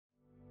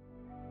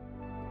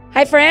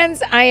Hi,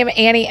 friends. I am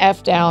Annie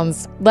F.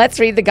 Downs. Let's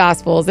Read the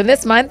Gospels. And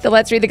this month, the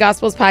Let's Read the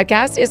Gospels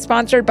podcast is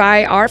sponsored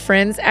by our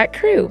friends at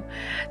Cru.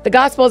 The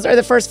Gospels are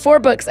the first 4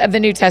 books of the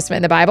New Testament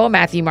in the Bible,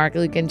 Matthew, Mark,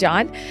 Luke, and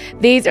John.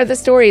 These are the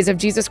stories of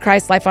Jesus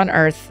Christ's life on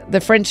earth, the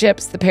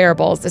friendships, the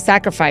parables, the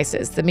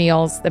sacrifices, the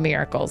meals, the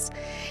miracles.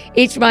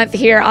 Each month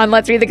here on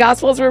Let's Read the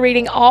Gospels, we're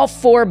reading all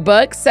 4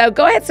 books. So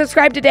go ahead,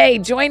 subscribe today.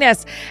 Join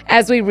us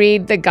as we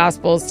read the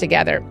Gospels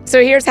together.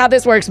 So here's how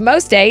this works.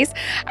 Most days,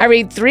 I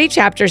read 3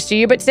 chapters to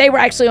you, but today we're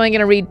actually only going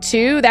to read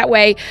 2. That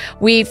way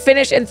we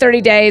finish in 30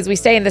 days. We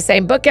stay in the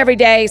same book every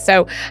day.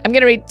 So I'm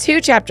going to read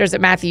 2 chapters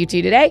of Matthew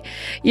 2 today.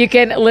 You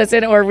can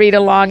listen or read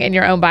along in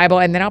your own Bible,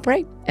 and then I'll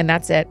pray. And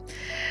that's it.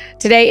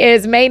 Today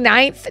is May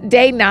 9th,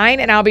 day 9,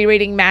 and I'll be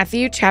reading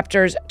Matthew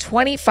chapters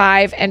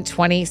 25 and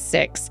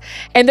 26.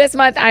 And this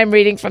month I'm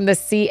reading from the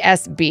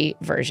CSB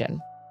version.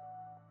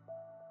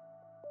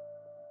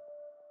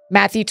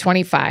 Matthew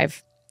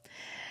 25.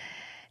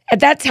 At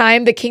that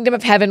time, the kingdom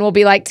of heaven will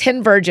be like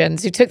 10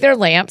 virgins who took their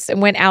lamps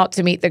and went out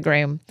to meet the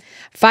groom.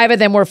 5 of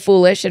them were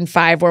foolish and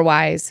 5 were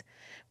wise.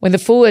 When the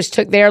foolish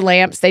took their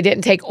lamps, they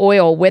didn't take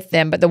oil with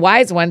them, but the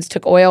wise ones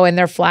took oil in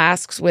their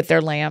flasks with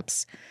their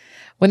lamps.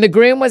 When the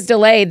groom was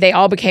delayed, they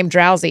all became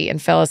drowsy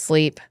and fell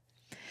asleep.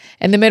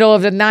 In the middle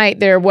of the night,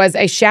 there was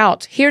a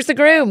shout, "Here's the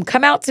groom,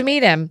 come out to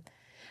meet him."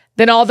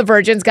 Then all the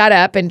virgins got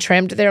up and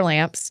trimmed their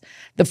lamps.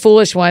 The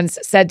foolish ones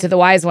said to the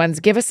wise ones,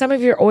 "Give us some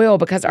of your oil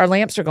because our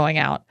lamps are going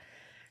out."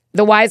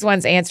 The wise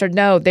ones answered,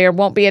 "No, there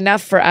won't be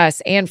enough for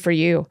us and for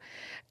you.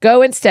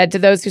 Go instead to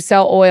those who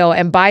sell oil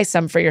and buy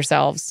some for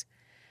yourselves."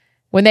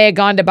 When they had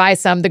gone to buy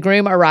some, the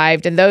groom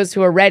arrived, and those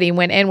who were ready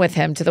went in with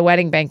him to the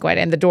wedding banquet,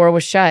 and the door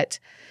was shut.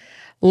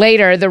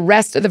 Later, the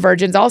rest of the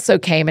virgins also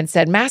came and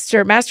said,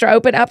 "Master, Master,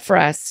 open up for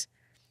us."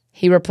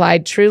 He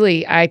replied,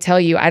 "Truly, I tell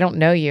you, I don't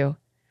know you.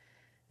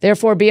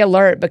 Therefore be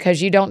alert,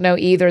 because you don't know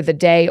either the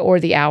day or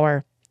the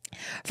hour.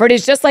 For it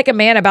is just like a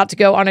man about to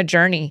go on a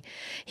journey.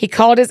 He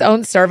called his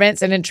own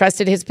servants and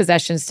entrusted his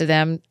possessions to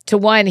them. To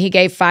one he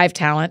gave 5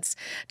 talents,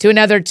 to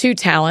another 2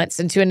 talents,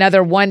 and to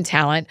another 1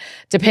 talent,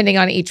 depending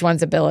on each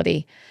one's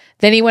ability.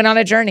 Then he went on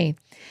a journey.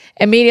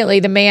 Immediately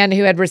the man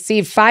who had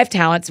received 5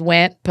 talents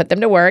went, put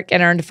them to work,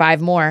 and earned 5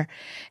 more.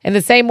 In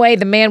the same way,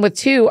 the man with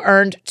 2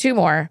 earned 2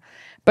 more.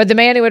 But the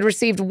man who had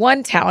received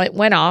 1 talent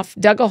went off,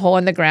 dug a hole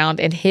in the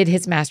ground, and hid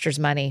his master's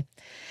money.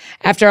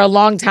 After a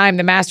long time,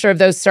 the master of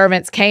those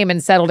servants came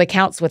and settled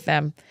accounts with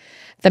them.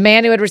 The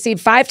man who had received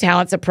 5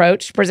 talents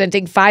approached,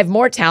 presenting 5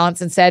 more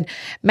talents, and said,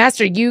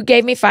 "Master, you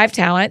gave me 5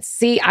 talents.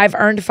 See, I've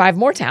earned 5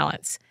 more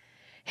talents."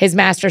 His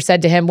master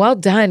said to him, "Well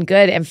done,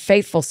 good and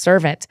faithful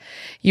servant.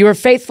 You are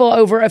faithful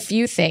over a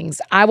few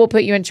things. I will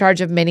put you in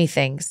charge of many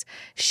things.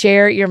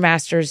 Share your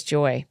master's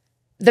joy."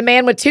 The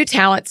man with 2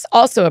 talents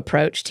also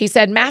approached. He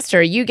said,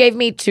 "Master, you gave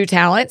me 2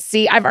 talents.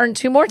 See, I've earned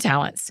 2 more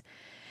talents."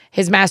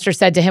 His master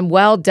said to him,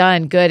 "Well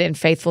done, good and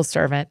faithful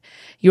servant.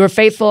 You are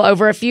faithful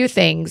over a few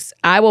things.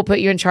 I will put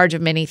you in charge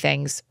of many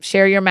things.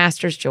 Share your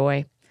master's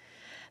joy."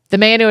 The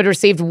man who had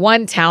received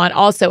 1 talent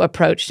also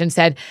approached and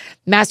said,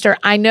 "Master,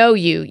 I know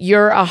you.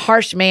 You're a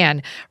harsh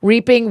man,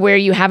 reaping where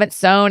you haven't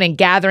sown and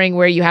gathering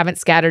where you haven't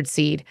scattered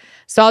seed.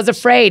 So I was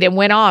afraid and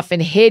went off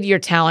and hid your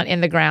talent in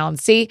the ground.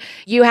 See,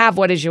 you have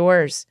what is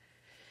yours."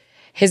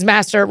 His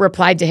master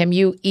replied to him,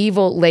 "You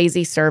evil,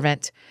 lazy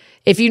servant.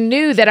 If you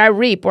knew that I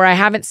reap where I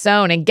haven't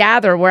sown and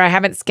gather where I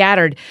haven't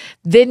scattered,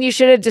 then you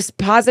should have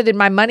deposited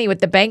my money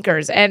with the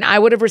bankers, and I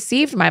would have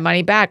received my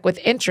money back with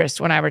interest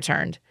when I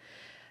returned.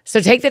 So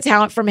take the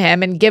talent from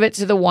him and give it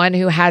to the one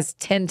who has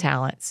 10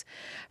 talents.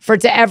 For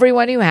to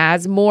everyone who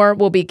has, more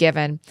will be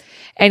given,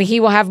 and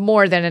he will have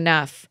more than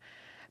enough.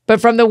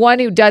 But from the one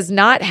who does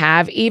not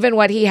have, even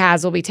what he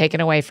has will be taken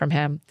away from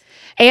him.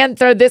 And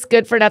throw this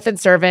good-for-nothing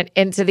servant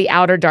into the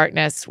outer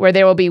darkness, where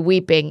there will be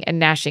weeping and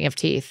gnashing of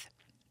teeth.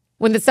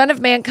 When the Son of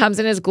Man comes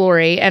in his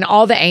glory and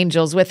all the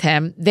angels with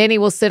him, then he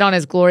will sit on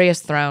his glorious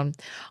throne.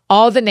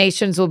 All the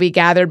nations will be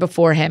gathered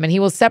before him, and he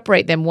will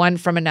separate them one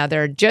from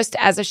another, just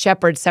as a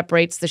shepherd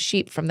separates the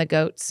sheep from the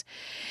goats.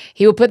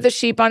 He will put the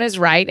sheep on his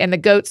right and the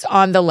goats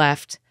on the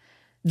left.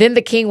 Then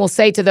the king will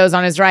say to those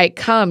on his right,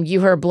 "Come,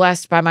 you who are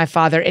blessed by my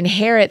Father,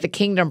 inherit the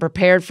kingdom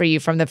prepared for you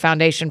from the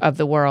foundation of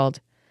the world.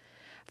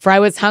 For I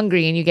was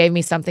hungry, and you gave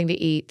me something to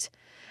eat.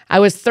 I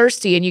was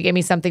thirsty, and you gave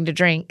me something to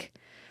drink.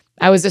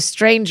 I was a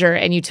stranger,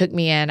 and you took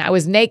me in. I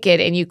was naked,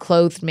 and you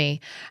clothed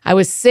me. I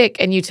was sick,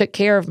 and you took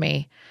care of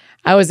me.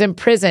 I was in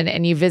prison,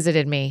 and you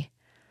visited me."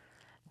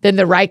 Then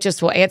the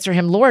righteous will answer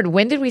him, "Lord,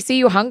 when did we see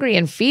you hungry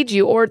and feed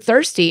you, or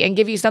thirsty and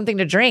give you something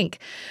to drink?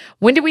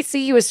 When did we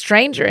see you a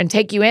stranger and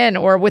take you in,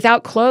 or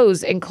without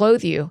clothes and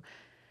clothe you?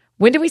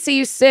 When did we see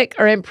you sick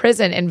or in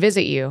prison and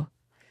visit you?"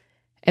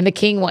 And the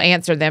king will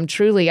answer them,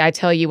 "Truly, I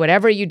tell you,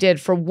 whatever you did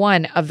for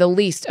one of the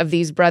least of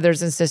these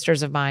brothers and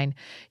sisters of mine,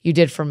 you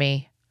did for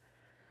me."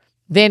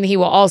 Then he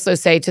will also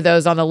say to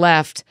those on the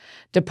left,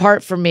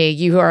 "Depart from me,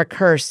 you who are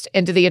accursed,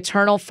 into the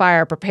eternal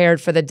fire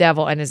prepared for the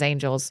devil and his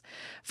angels.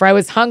 For I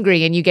was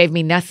hungry, and you gave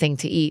me nothing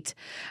to eat.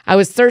 I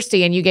was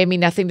thirsty, and you gave me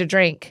nothing to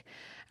drink.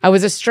 I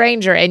was a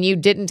stranger and you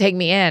didn't take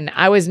me in.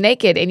 I was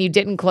naked and you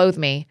didn't clothe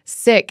me,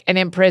 sick and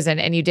in prison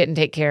and you didn't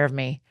take care of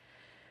me.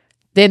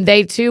 Then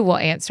they too will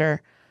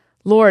answer,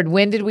 Lord,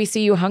 when did we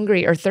see you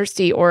hungry or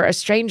thirsty or a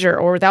stranger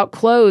or without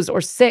clothes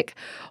or sick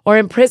or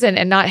in prison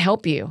and not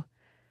help you?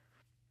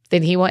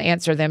 Then he will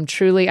answer them,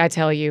 truly I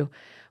tell you,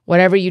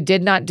 whatever you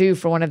did not do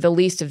for one of the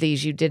least of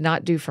these, you did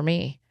not do for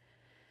me.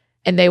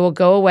 And they will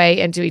go away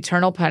into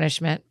eternal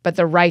punishment, but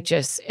the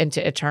righteous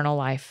into eternal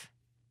life.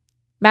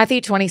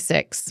 Matthew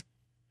 26.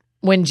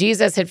 When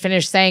Jesus had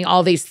finished saying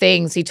all these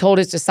things, he told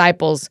his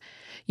disciples,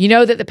 you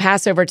know that the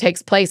Passover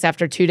takes place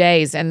after 2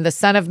 days, and the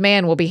Son of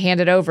Man will be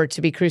handed over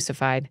to be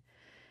crucified.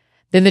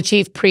 Then the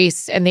chief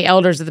priests and the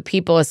elders of the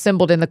people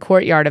assembled in the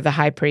courtyard of the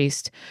high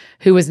priest,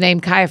 who was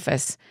named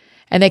Caiaphas,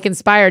 and they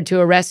conspired to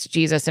arrest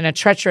Jesus in a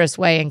treacherous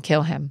way and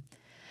kill him.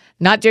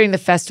 Not during the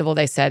festival,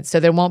 they said, so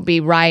there won't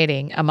be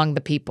rioting among the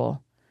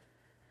people.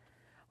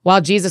 While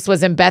Jesus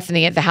was in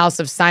Bethany at the house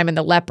of Simon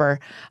the leper,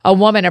 a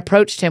woman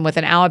approached him with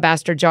an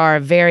alabaster jar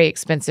of very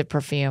expensive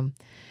perfume.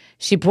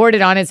 She poured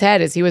it on his head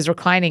as he was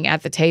reclining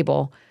at the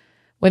table.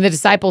 When the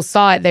disciples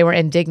saw it, they were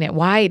indignant.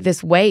 Why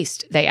this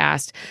waste? They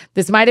asked.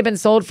 This might have been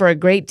sold for a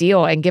great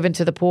deal and given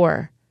to the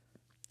poor.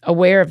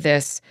 Aware of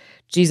this,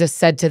 Jesus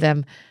said to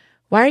them,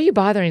 why are you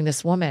bothering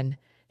this woman?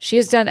 She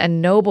has done a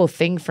noble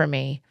thing for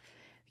me.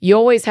 You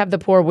always have the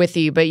poor with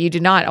you, but you do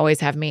not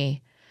always have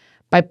me.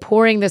 By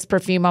pouring this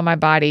perfume on my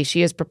body,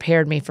 she has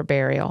prepared me for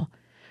burial.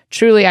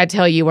 Truly, I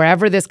tell you,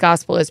 wherever this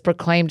gospel is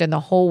proclaimed in the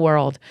whole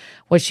world,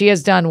 what she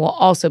has done will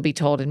also be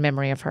told in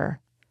memory of her.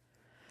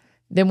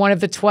 Then one of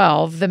the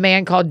 12, the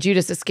man called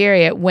Judas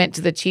Iscariot, went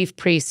to the chief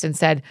priests and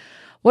said,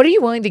 what are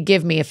you willing to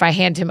give me if I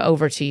hand him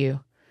over to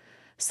you?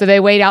 So they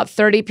weighed out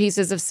 30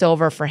 pieces of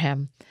silver for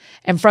him.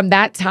 And from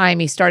that time,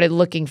 he started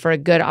looking for a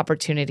good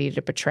opportunity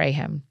to betray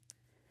him.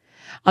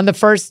 On the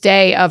first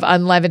day of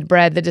unleavened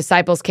bread, the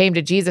disciples came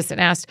to Jesus and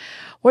asked,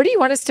 where do you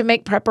want us to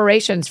make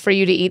preparations for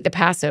you to eat the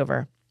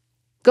Passover?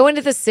 Go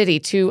into the city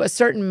to a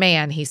certain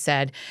man, he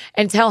said,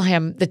 and tell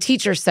him, the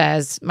teacher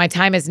says, my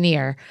time is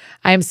near.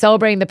 I am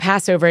celebrating the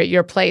Passover at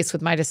your place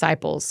with my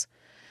disciples.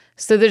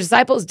 So the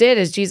disciples did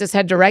as Jesus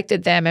had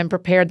directed them and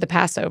prepared the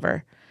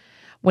Passover.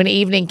 When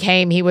evening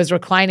came, he was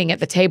reclining at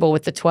the table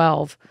with the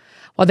 12.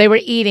 While they were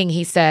eating,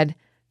 he said,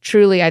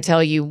 truly, I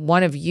tell you,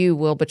 one of you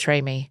will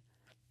betray me.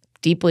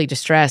 Deeply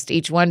distressed,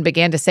 each one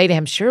began to say to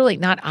him, surely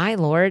not I,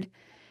 Lord.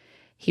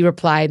 He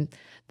replied,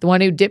 the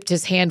one who dipped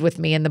his hand with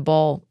me in the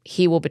bowl,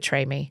 he will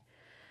betray me.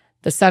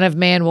 The Son of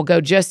Man will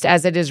go just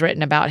as it is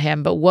written about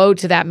him, but woe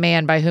to that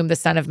man by whom the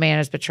Son of Man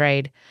is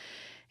betrayed.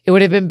 It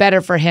would have been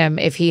better for him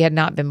if he had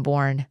not been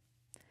born.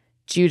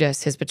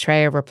 Judas, his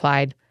betrayer,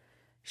 replied,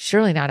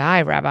 surely not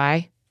I,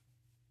 Rabbi.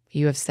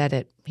 You have said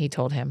it, he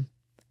told him.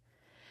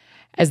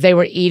 As they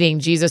were eating,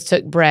 Jesus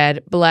took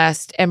bread,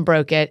 blessed and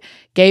broke it,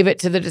 gave it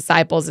to the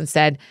disciples and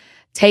said,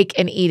 take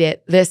and eat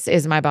it. This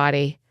is my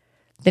body.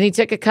 Then he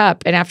took a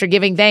cup, and after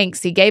giving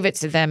thanks, he gave it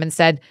to them and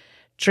said,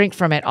 drink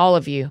from it, all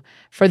of you,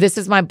 for this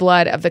is my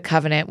blood of the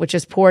covenant, which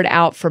is poured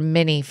out for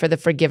many for the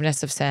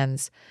forgiveness of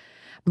sins.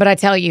 But I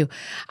tell you,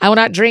 I will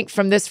not drink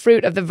from this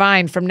fruit of the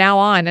vine from now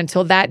on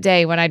until that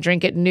day when I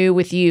drink it new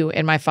with you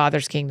in my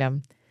Father's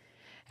kingdom.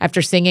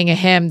 After singing a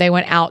hymn, they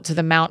went out to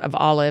the Mount of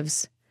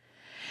Olives.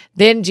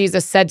 Then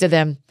Jesus said to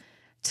them,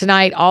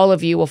 tonight all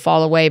of you will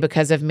fall away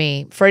because of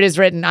me, for it is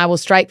written, I will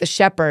strike the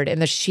shepherd,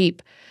 and the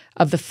sheep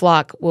of the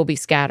flock will be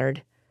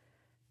scattered.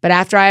 But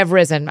after I have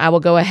risen, I will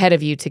go ahead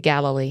of you to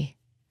Galilee.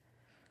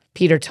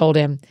 Peter told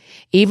him,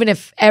 even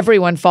if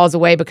everyone falls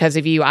away because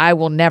of you, I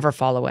will never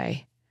fall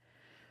away.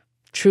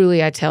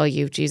 Truly, I tell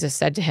you, Jesus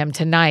said to him,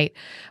 tonight,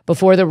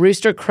 before the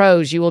rooster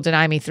crows, you will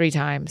deny me 3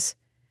 times.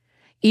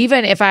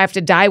 Even if I have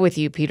to die with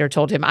you, Peter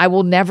told him, I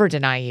will never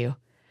deny you.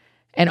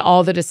 And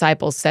all the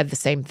disciples said the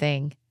same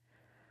thing.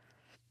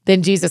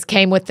 Then Jesus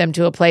came with them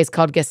to a place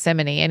called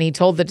Gethsemane, and he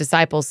told the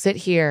disciples, sit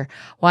here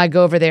while I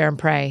go over there and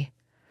pray.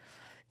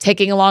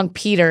 Taking along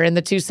Peter and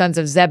the 2 sons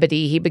of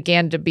Zebedee, he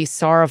began to be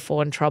sorrowful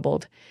and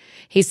troubled.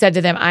 He said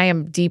to them, I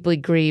am deeply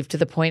grieved to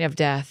the point of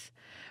death.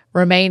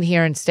 Remain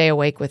here and stay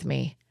awake with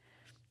me.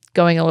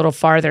 Going a little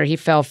farther, he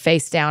fell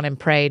face down and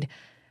prayed,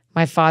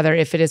 my Father,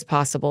 if it is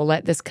possible,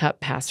 let this cup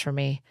pass from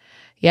me.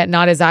 Yet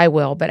not as I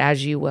will, but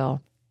as you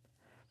will.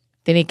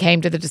 Then he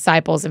came to the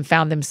disciples and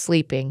found them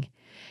sleeping.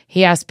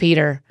 He asked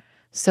Peter,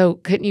 so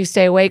couldn't you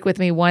stay awake with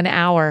me 1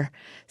 hour?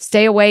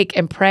 Stay awake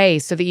and pray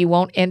so that you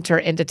won't enter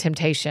into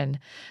temptation.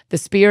 The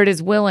spirit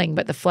is willing,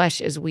 but the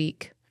flesh is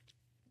weak.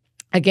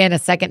 Again, a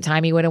second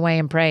time he went away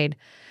and prayed,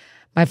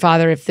 my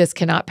Father, if this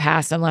cannot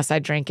pass unless I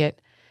drink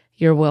it,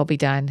 your will be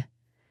done.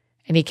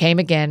 And he came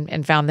again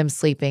and found them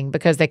sleeping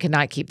because they could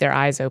not keep their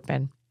eyes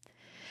open.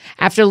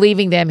 After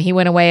leaving them, he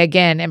went away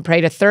again and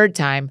prayed a 3rd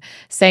time,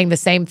 saying the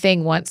same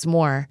thing once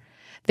more.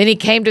 Then he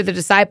came to the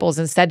disciples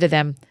and said to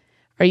them,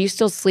 are you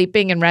still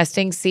sleeping and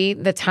resting? See,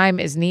 the time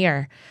is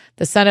near.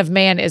 The Son of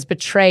Man is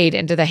betrayed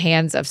into the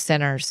hands of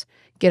sinners.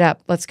 Get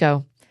up, let's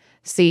go.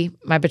 See,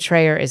 my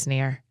betrayer is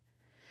near.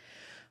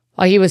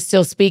 While he was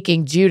still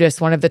speaking,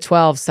 Judas, one of the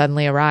 12,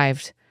 suddenly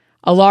arrived.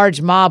 A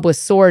large mob with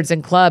swords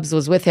and clubs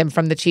was with him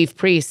from the chief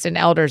priests and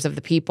elders of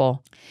the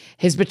people.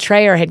 His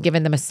betrayer had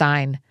given them a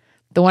sign.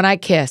 The one I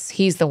kiss,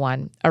 he's the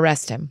one.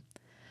 Arrest him.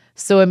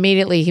 So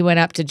immediately he went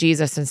up to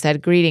Jesus and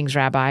said, Greetings,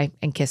 Rabbi,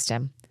 and kissed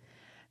him.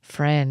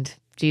 Friend,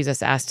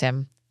 Jesus asked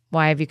him,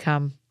 why have you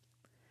come?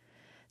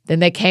 Then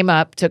they came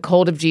up, took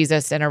hold of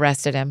Jesus, and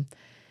arrested him.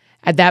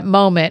 At that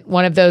moment,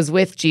 one of those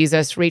with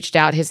Jesus reached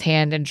out his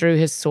hand and drew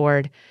his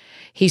sword.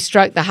 He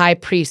struck the high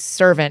priest's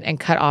servant and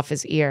cut off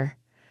his ear.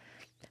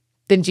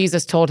 Then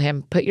Jesus told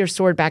him, put your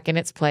sword back in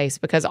its place,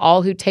 because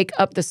all who take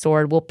up the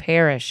sword will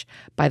perish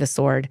by the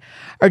sword.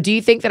 Or do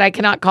you think that I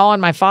cannot call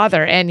on my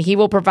Father, and he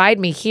will provide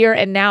me here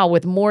and now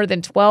with more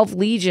than 12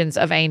 legions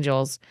of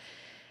angels?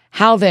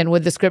 How then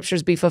would the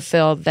scriptures be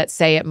fulfilled that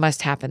say it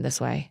must happen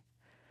this way?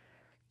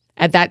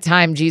 At that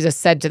time, Jesus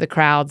said to the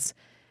crowds,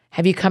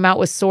 have you come out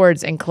with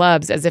swords and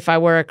clubs as if I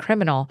were a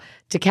criminal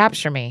to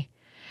capture me?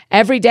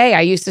 Every day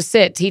I used to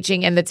sit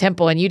teaching in the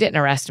temple, and you didn't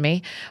arrest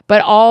me.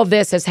 But all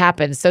this has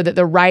happened so that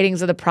the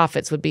writings of the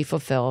prophets would be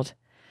fulfilled.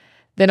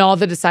 Then all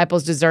the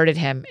disciples deserted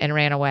him and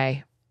ran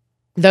away.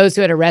 Those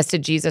who had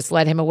arrested Jesus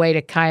led him away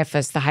to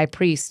Caiaphas, the high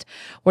priest,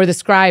 where the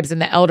scribes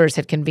and the elders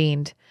had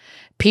convened.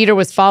 Peter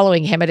was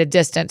following him at a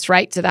distance,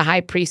 right to the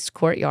high priest's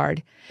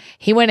courtyard.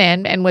 He went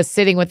in and was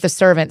sitting with the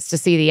servants to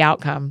see the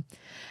outcome.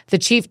 The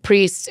chief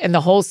priests and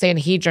the whole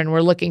Sanhedrin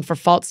were looking for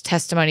false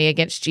testimony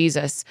against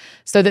Jesus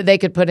so that they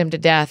could put him to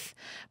death,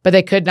 but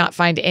they could not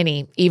find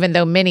any, even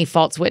though many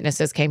false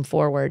witnesses came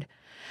forward.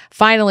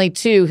 Finally,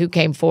 two who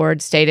came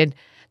forward stated,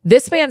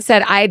 this man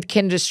said, I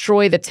can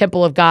destroy the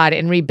temple of God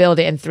and rebuild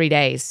it in 3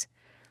 days.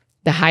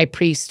 The high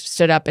priest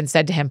stood up and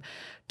said to him,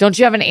 don't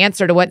you have an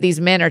answer to what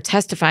these men are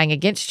testifying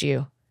against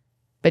you?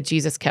 But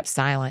Jesus kept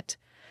silent.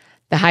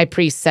 The high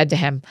priest said to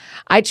him,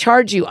 I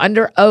charge you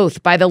under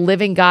oath by the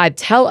living God,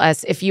 tell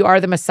us if you are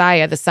the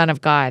Messiah, the Son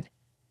of God.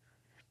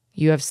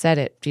 You have said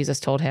it, Jesus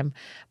told him,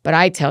 but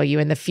I tell you,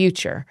 in the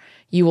future,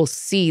 you will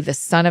see the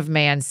Son of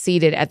Man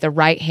seated at the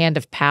right hand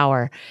of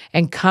power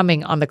and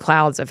coming on the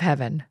clouds of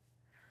heaven.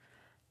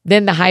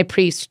 Then the high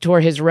priest tore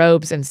his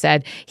robes and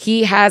said,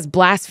 he has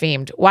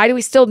blasphemed. Why do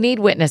we still need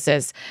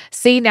witnesses?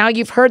 See, now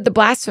you've heard the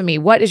blasphemy.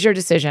 What is your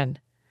decision?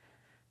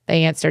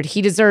 They answered,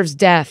 he deserves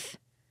death.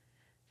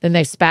 Then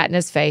they spat in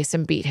his face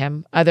and beat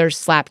him. Others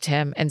slapped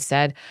him and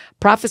said,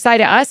 prophesy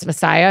to us,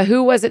 Messiah.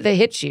 Who was it that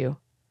hit you?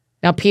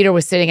 Now Peter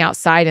was sitting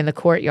outside in the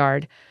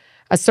courtyard.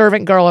 A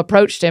servant girl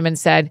approached him and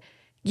said,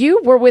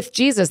 you were with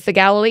Jesus, the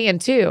Galilean,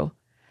 too.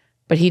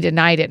 But he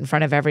denied it in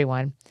front of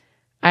everyone.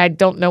 I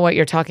don't know what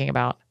you're talking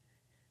about.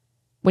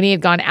 When he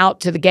had gone out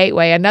to the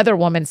gateway, another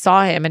woman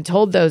saw him and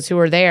told those who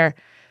were there,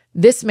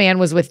 this man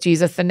was with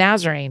Jesus the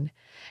Nazarene.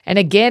 And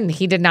again,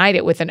 he denied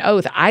it with an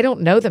oath. I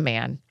don't know the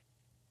man.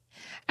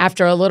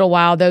 After a little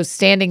while, those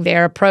standing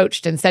there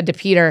approached and said to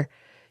Peter,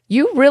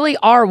 you really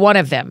are one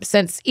of them,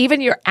 since even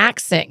your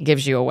accent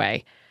gives you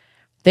away.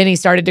 Then he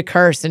started to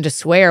curse and to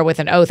swear with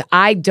an oath,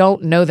 I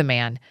don't know the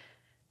man.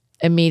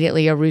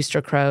 Immediately a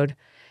rooster crowed,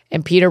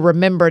 and Peter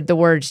remembered the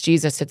words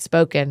Jesus had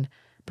spoken,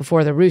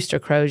 before the rooster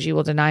crows, you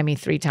will deny me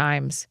 3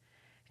 times.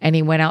 And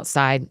he went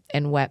outside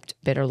and wept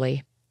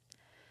bitterly.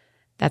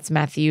 That's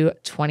Matthew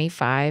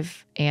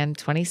 25 and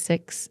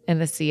 26 in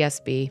the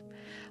CSB.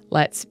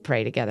 Let's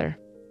pray together.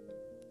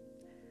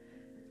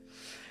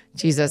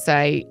 Jesus,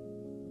 I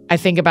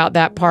think about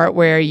that part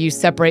where you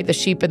separate the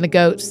sheep and the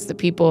goats, the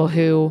people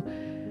who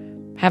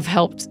have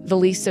helped the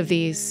least of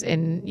these.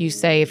 And you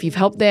say, if you've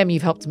helped them,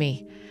 you've helped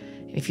me.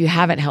 And if you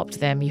haven't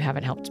helped them, you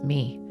haven't helped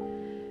me.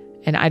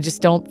 And I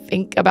just don't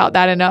think about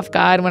that enough,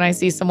 God, when I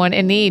see someone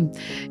in need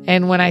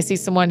and when I see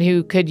someone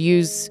who could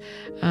use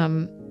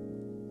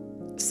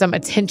some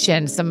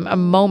attention, a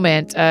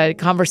moment, a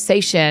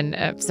conversation,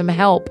 some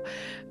help,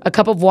 a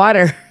cup of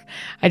water.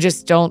 I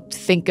just don't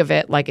think of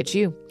it like it's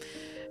you.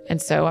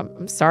 And so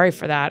I'm sorry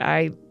for that.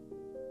 I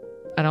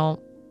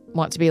don't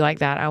want to be like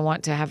that. I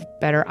want to have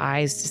better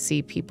eyes to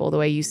see people the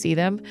way you see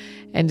them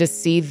and to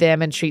see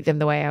them and treat them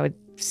the way I would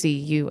see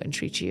you and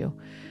treat you.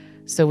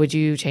 So would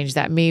you change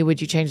that in me?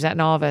 Would you change that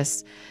in all of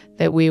us?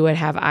 That we would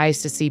have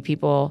eyes to see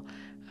people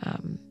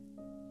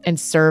and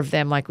serve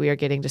them like we are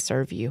getting to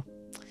serve you.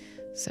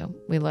 So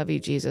we love you,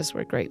 Jesus.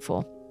 We're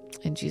grateful.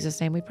 In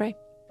Jesus' name we pray.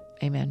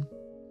 Amen.